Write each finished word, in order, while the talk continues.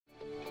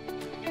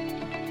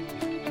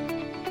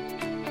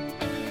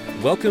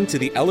Welcome to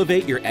the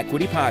Elevate Your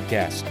Equity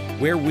podcast,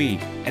 where we,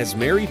 as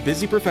married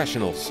busy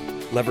professionals,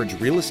 leverage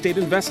real estate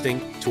investing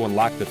to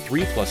unlock the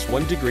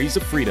 3+1 degrees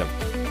of freedom: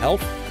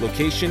 health,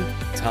 location,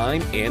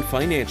 time, and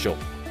financial.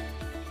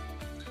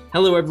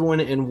 Hello, everyone,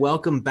 and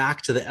welcome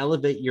back to the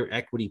Elevate Your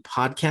Equity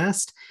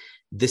podcast.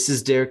 This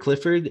is Derek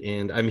Clifford,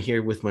 and I'm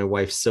here with my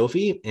wife,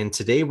 Sophie. And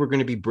today we're going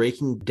to be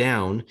breaking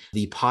down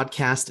the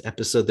podcast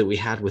episode that we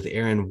had with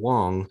Aaron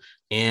Wong.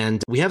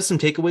 And we have some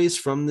takeaways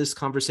from this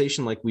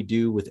conversation like we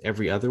do with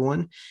every other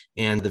one.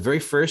 And the very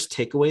first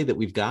takeaway that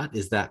we've got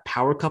is that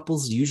power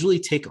couples usually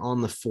take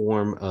on the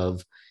form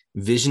of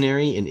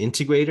visionary and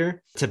integrator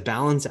to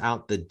balance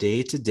out the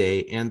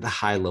day-to-day and the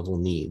high-level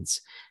needs.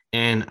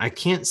 And I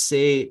can't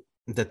say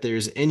that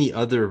there's any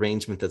other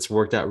arrangement that's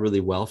worked out really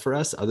well for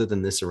us other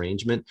than this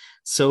arrangement.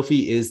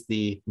 Sophie is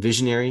the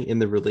visionary in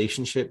the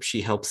relationship.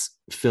 She helps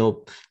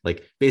Phil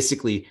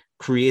basically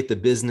create the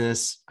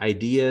business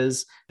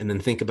ideas and then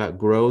think about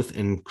growth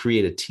and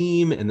create a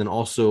team and then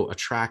also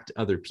attract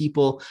other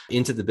people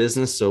into the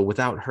business. So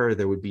without her,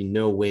 there would be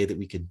no way that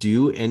we could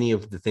do any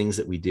of the things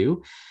that we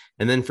do.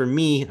 And then for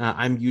me,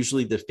 I'm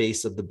usually the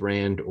face of the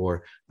brand,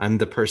 or I'm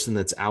the person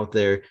that's out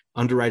there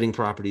underwriting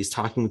properties,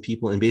 talking with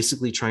people, and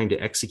basically trying to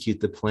execute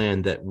the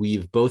plan that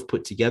we've both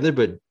put together.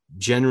 But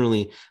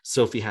generally,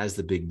 Sophie has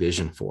the big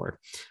vision for.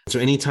 So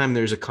anytime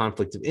there's a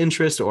conflict of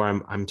interest or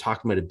I'm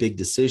talking about a big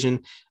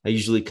decision, I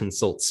usually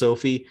consult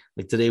Sophie.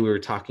 Like today, we were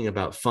talking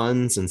about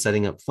funds and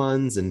setting up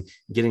funds and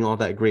getting all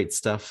that great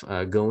stuff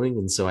going.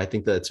 And so I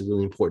think that's a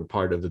really important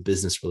part of a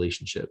business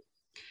relationship.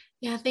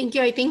 Yeah, thank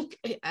you. I think,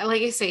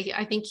 like I say,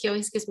 I think he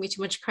always gives me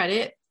too much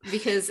credit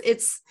because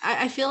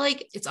I feel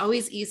like it's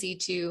always easy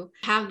to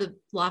have the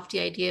lofty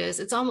ideas.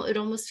 It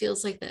almost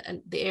feels like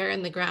the air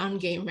and the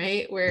ground game,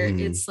 right? Where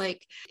it's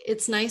like,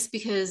 it's nice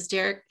because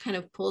Derek kind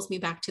of pulls me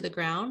back to the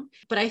ground,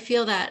 but I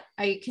feel that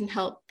I can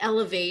help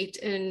elevate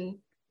and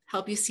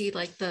help you see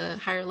like the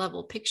higher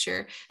level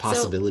picture.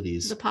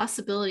 Possibilities. So the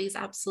possibilities,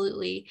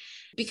 absolutely.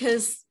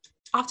 Because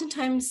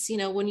oftentimes,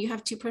 when you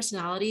have two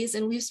personalities,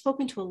 and we've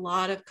spoken to a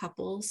lot of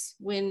couples,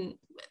 when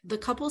the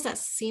couples that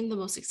seem the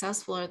most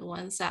successful are the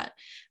ones that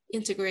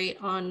integrate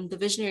on the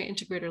visionary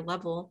integrator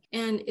level.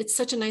 And it's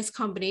such a nice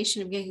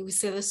combination. Again, we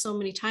say this so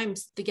many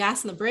times, the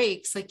gas and the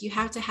brakes, like you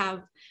have to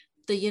have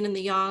the yin and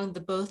the yang, the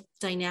both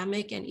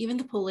dynamic and even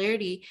the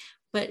polarity,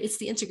 but it's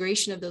the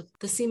integration of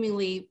the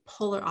seemingly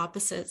polar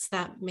opposites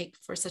that make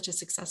for such a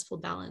successful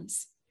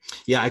balance.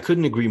 Yeah, I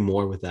couldn't agree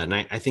more with that. And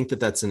I think that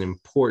that's an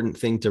important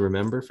thing to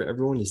remember for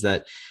everyone, is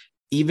that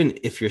even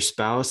if your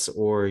spouse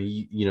or,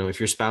 if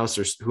your spouse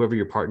or whoever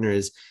your partner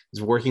is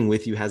working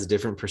with you has a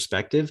different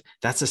perspective,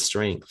 that's a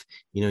strength.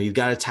 You've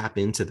got to tap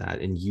into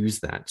that and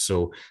use that.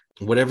 So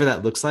whatever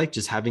that looks like,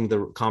 just having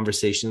the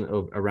conversation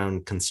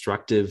around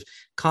constructive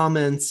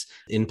comments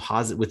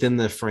within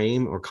the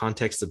frame or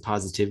context of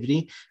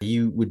positivity,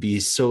 you would be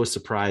so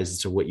surprised as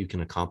to what you can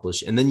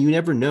accomplish. And then you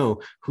never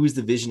know who's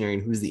the visionary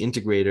and who's the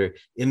integrator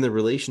in the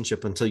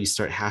relationship until you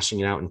start hashing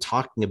it out and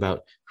talking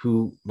about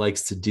who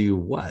likes to do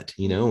what,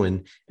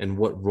 and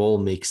what role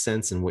makes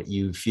sense and what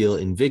you feel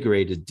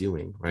invigorated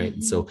doing, right?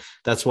 Mm-hmm. So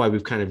that's why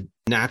we've kind of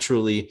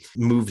naturally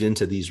moved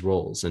into these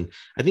roles. And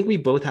I think we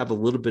both have a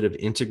little bit of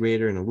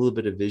integrator and a little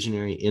bit of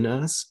visionary in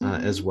us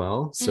as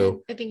well. So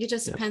and I think it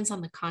just depends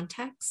on the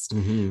context,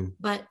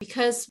 but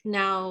because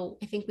now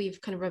I think we've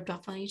kind of rubbed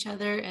off on each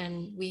other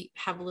and we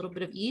have a little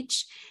bit of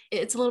each,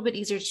 it's a little bit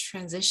easier to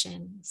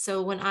transition.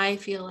 So when I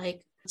feel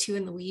like too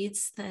in the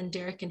weeds, then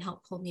Derek can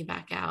help pull me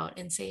back out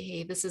and say,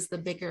 hey, this is the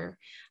bigger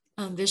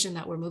vision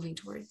that we're moving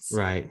towards.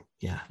 Right.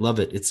 Yeah. Love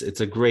it.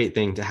 It's a great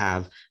thing to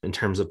have in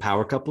terms of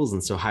power couples.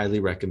 And so highly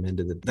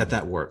recommended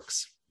that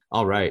works.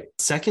 All right.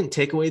 Second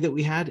takeaway that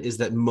we had is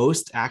that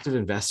most active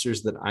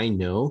investors that I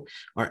know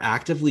are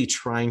actively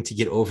trying to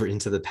get over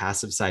into the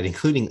passive side,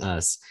 including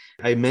us.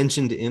 I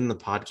mentioned in the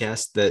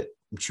podcast that,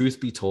 truth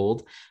be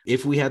told,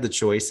 if we had the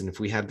choice and if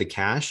we had the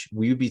cash,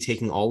 we would be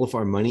taking all of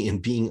our money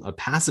and being a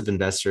passive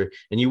investor,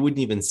 and you wouldn't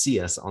even see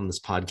us on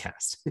this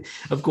podcast.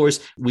 Of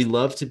course, we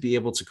love to be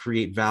able to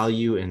create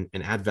value and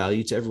add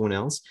value to everyone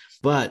else.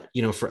 But,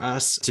 for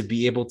us to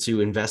be able to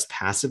invest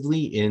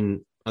passively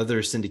in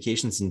other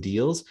syndications and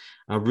deals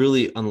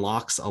really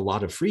unlocks a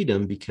lot of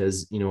freedom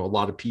because, a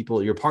lot of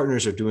people, your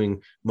partners are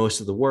doing most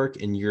of the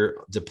work and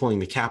you're deploying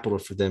the capital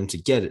for them to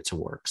get it to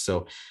work.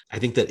 So I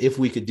think that if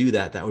we could do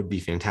that, that would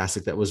be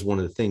fantastic. That was one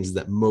of the things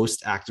that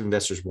most active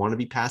investors want to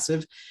be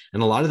passive.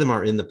 And a lot of them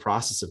are in the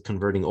process of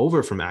converting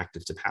over from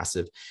active to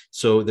passive.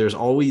 So there's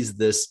always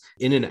this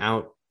in and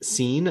out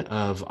scene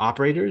of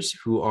operators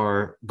who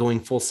are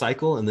going full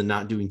cycle and then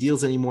not doing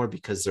deals anymore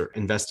because they're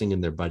investing in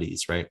their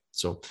buddies, right?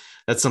 So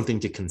that's something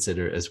to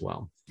consider as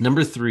well.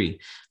 Number 3,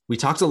 we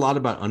talked a lot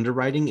about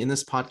underwriting in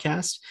this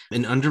podcast,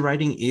 and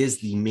underwriting is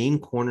the main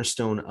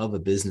cornerstone of a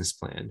business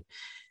plan.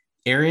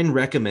 Aaron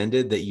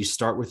recommended that you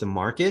start with the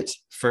market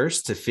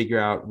first to figure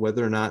out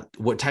whether or not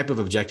what type of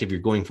objective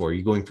you're going for. Are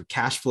you going for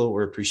cash flow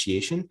or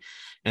appreciation?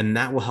 And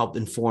that will help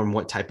inform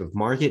what type of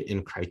market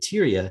and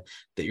criteria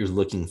that you're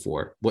looking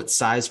for. What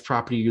size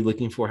property you're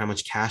looking for, how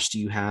much cash do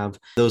you have,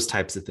 those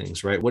types of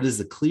things, right? What is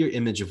the clear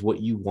image of what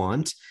you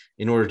want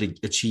in order to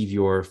achieve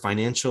your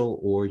financial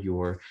or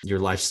your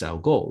lifestyle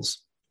goals?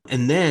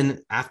 And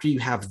then after you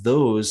have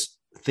those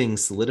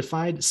things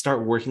solidified,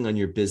 start working on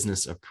your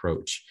business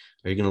approach.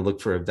 Are you going to look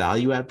for a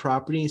value add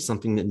property,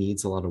 something that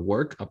needs a lot of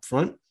work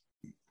upfront?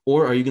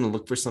 Or are you going to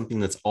look for something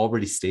that's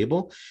already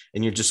stable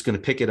and you're just going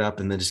to pick it up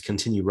and then just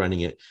continue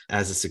running it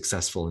as a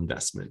successful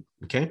investment?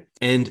 Okay.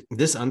 And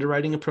this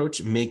underwriting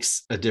approach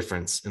makes a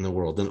difference in the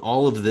world. And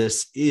all of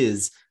this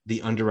is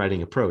the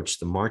underwriting approach,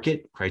 the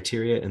market,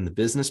 criteria, and the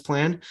business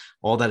plan.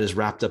 All that is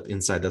wrapped up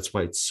inside. That's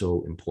why it's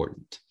so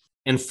important.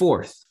 And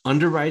fourth,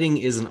 underwriting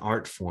is an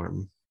art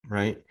form,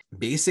 right?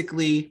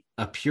 Basically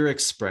a pure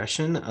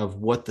expression of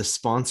what the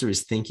sponsor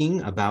is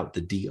thinking about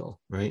the deal,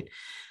 right?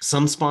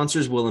 Some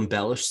sponsors will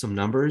embellish some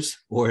numbers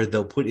or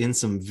they'll put in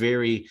some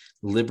very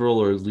liberal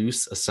or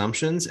loose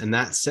assumptions, and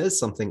that says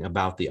something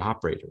about the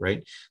operator,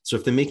 right? So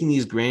if they're making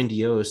these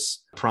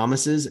grandiose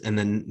promises and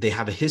then they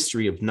have a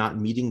history of not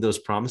meeting those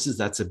promises,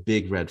 that's a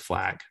big red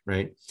flag,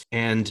 right?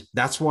 And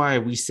that's why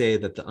we say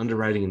that the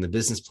underwriting and the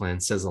business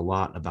plan says a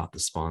lot about the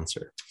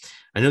sponsor.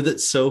 I know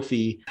that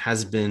Sophie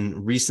has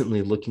been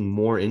recently looking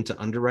more into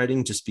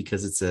underwriting just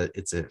because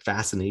it's a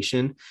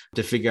fascination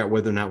to figure out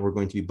whether or not we're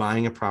going to be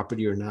buying a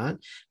property or not.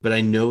 But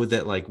I know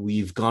that like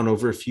we've gone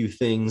over a few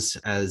things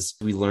as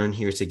we learn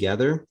here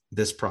together,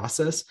 this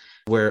process,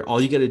 where all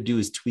you got to do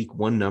is tweak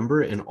one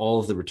number and all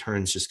of the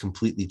returns just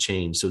completely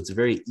change. So it's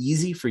very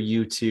easy for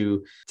you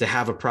to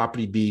have a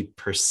property be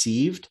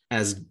perceived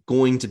as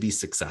going to be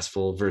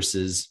successful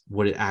versus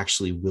what it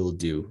actually will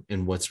do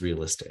and what's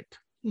realistic.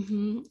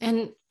 Mm-hmm.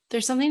 And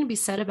there's something to be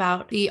said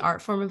about the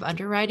art form of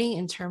underwriting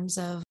in terms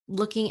of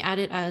looking at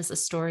it as a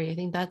story. I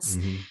think that's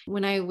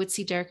when I would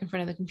see Derek in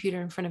front of the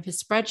computer, in front of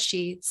his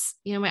spreadsheets,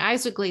 my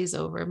eyes would glaze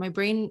over. My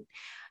brain,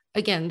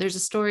 again, there's a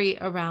story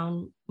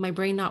around my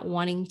brain not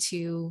wanting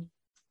to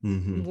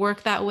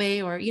work that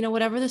way, or,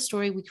 whatever the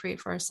story we create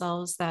for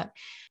ourselves, that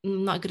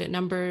I'm not good at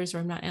numbers or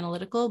I'm not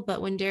analytical.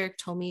 But when Derek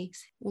told me,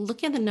 well,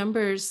 looking at the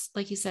numbers,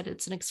 like you said,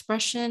 it's an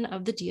expression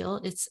of the deal.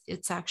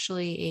 It's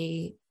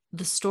actually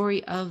the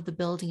story of the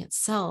building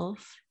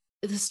itself,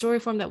 the story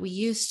form that we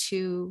use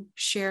to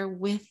share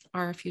with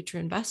our future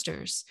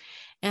investors.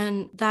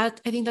 And that,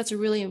 I think that's a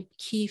really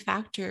key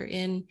factor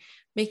in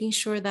making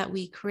sure that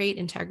we create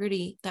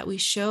integrity, that we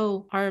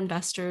show our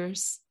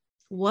investors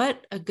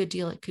what a good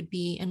deal it could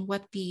be and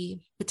what the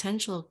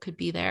potential could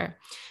be there.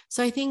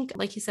 So I think,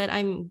 like you said,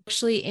 I'm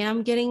actually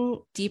getting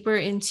deeper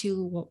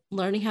into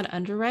learning how to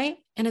underwrite.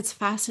 And it's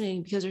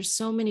fascinating because there's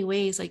so many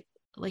ways,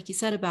 like you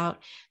said,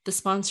 about the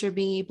sponsor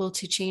being able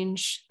to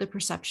change the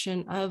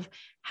perception of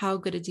how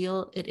good a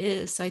deal it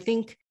is. So I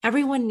think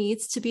everyone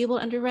needs to be able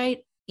to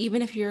underwrite,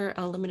 even if you're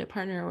a limited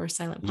partner or a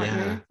silent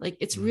partner. Like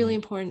it's really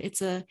important.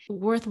 It's a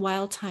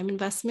worthwhile time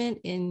investment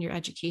in your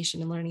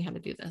education and learning how to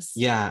do this.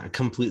 Yeah, I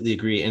completely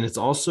agree. And it's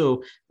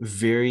also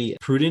very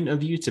prudent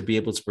of you to be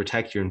able to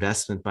protect your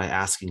investment by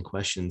asking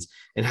questions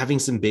and having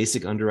some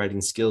basic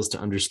underwriting skills to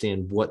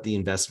understand what the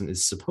investment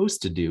is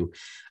supposed to do.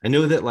 I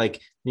know that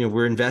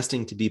we're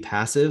investing to be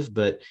passive,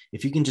 but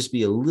if you can just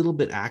be a little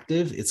bit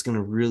active, it's going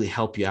to really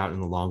help you out in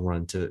the long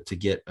run to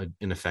get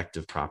an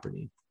effective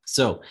property.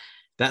 So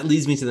that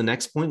leads me to the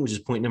next point, which is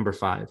point number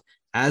 5.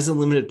 As a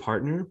limited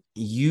partner,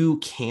 you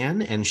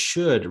can and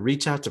should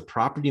reach out to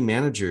property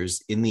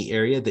managers in the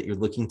area that you're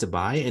looking to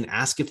buy and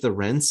ask if the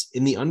rents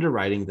in the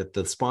underwriting that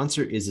the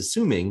sponsor is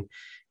assuming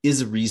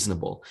is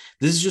reasonable.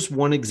 This is just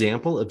one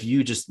example of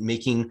you just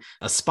making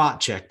a spot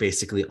check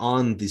basically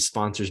on the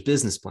sponsor's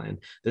business plan.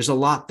 There's a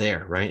lot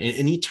there, right? And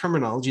any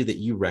terminology that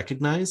you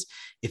recognize,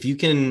 if you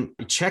can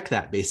check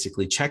that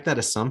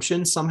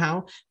assumption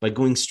somehow by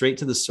going straight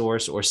to the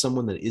source or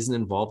someone that isn't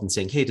involved and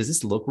saying, hey, does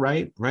this look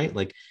right? Right?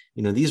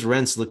 These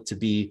rents look to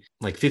be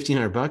like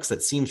 $1,500.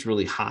 That seems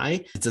really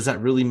high. Does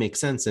that really make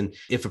sense? And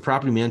if a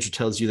property manager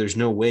tells you there's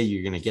no way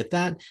you're going to get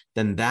that,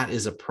 then that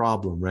is a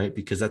problem, right?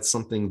 Because that's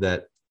something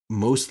that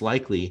most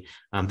likely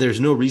there's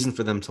no reason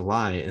for them to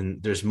lie.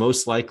 And there's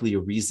most likely a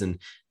reason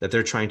that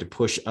they're trying to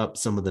push up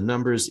some of the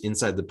numbers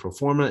inside the pro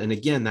forma. And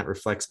again, that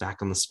reflects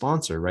back on the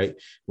sponsor, right?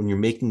 When you're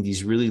making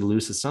these really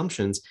loose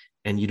assumptions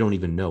and you don't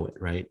even know it,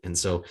 right? And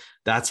so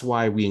that's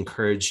why we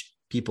encourage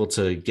people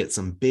to get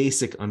some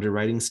basic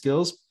underwriting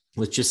skills,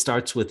 which just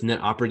starts with net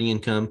operating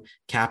income,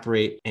 cap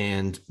rate,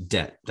 and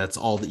debt. That's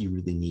all that you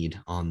really need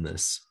on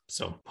this.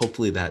 So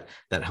hopefully that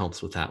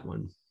helps with that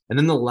one. And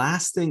then the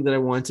last thing that I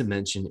wanted to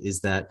mention is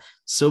that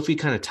Sophie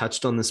kind of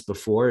touched on this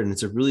before, and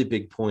it's a really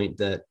big point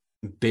that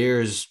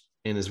bears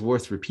and is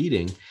worth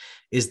repeating,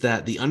 is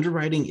that the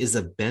underwriting is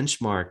a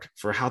benchmark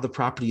for how the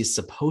property is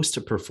supposed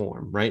to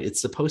perform, right?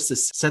 It's supposed to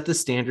set the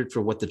standard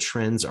for what the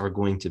trends are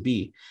going to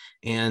be.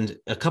 And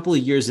a couple of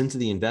years into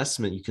the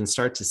investment, you can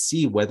start to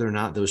see whether or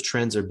not those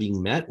trends are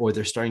being met or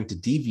they're starting to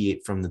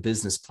deviate from the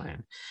business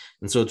plan.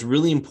 And so it's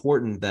really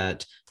important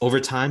that over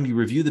time you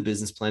review the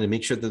business plan and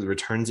make sure that the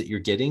returns that you're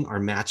getting are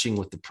matching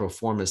what the pro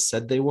forma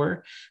said they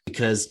were,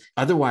 because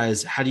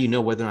otherwise, how do you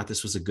know whether or not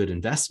this was a good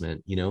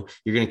investment? You're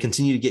going to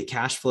continue to get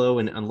cash flow.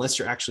 And unless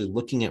you're actually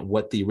looking at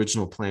what the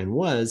original plan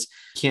was,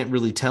 you can't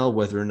really tell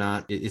whether or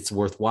not it's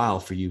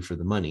worthwhile for you for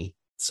the money.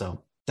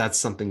 So that's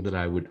something that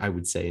I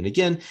would say. And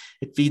again,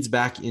 it feeds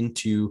back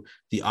into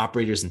the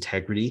operator's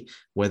integrity,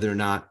 whether or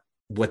not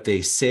what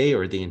they say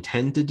or they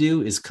intend to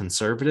do is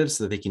conservative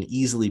so that they can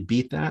easily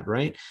beat that,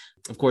 right?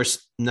 Of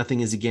course,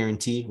 nothing is a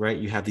guarantee, right?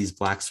 You have these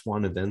black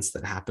swan events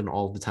that happen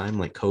all the time,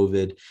 like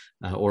COVID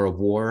or a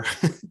war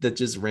that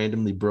just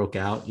randomly broke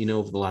out,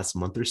 over the last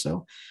month or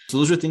so. So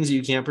those are things that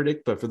you can't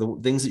predict, but for the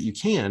things that you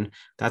can,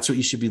 that's what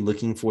you should be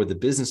looking for the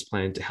business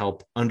plan to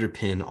help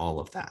underpin all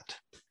of that.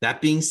 That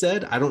being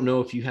said, I don't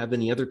know if you have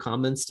any other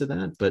comments to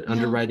that, but no.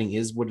 Underwriting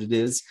is what it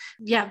is.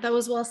 Yeah, that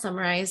was well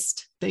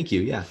summarized. Thank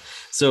you. Yeah.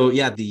 So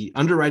the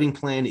underwriting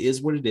plan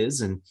is what it is.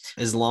 And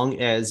as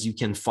long as you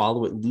can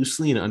follow it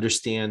loosely and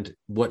understand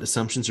what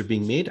assumptions are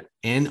being made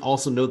and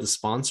also know the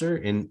sponsor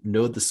and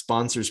know the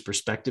sponsor's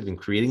perspective in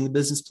creating the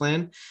business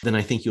plan, then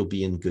I think you'll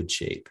be in good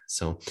shape.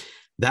 So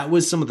that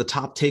was some of the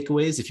top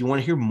takeaways. If you want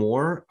to hear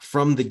more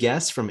from the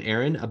guest, from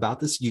Aaron,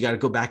 about this, you got to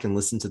go back and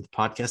listen to the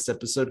podcast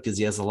episode because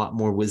he has a lot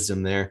more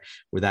wisdom there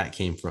where that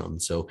came from.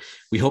 So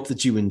we hope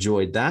that you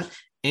enjoyed that.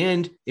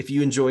 And if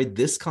you enjoyed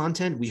this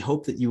content, we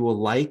hope that you will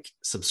like,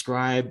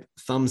 subscribe,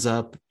 thumbs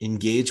up,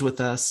 engage with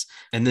us,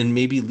 and then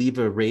maybe leave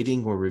a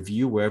rating or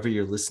review wherever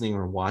you're listening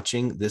or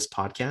watching this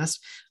podcast,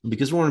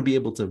 because we want to be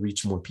able to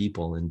reach more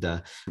people.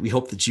 And we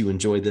hope that you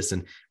enjoyed this.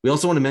 And we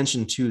also want to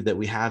mention too, that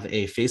we have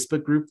a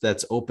Facebook group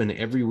that's open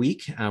every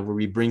week where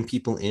we bring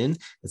people in.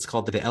 It's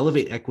called the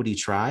Elevate Equity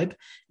Tribe.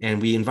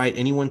 And we invite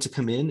anyone to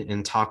come in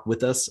and talk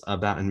with us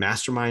about and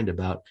mastermind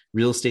about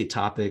real estate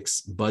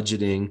topics,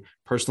 budgeting,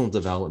 personal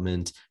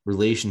development,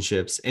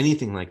 relationships,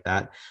 anything like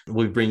that.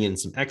 We bring in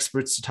some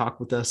experts to talk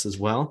with us as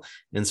well.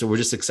 And so we're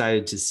just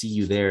excited to see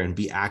you there and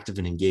be active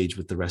and engage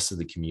with the rest of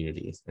the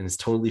community. And it's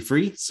totally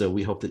free. So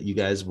we hope that you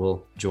guys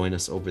will join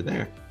us over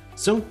there.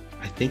 So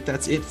I think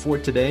that's it for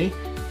today.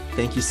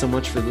 Thank you so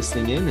much for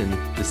listening in.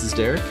 And this is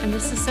Derek. And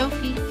this is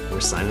Sophie.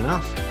 We're signing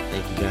off.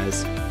 Thank you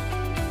guys.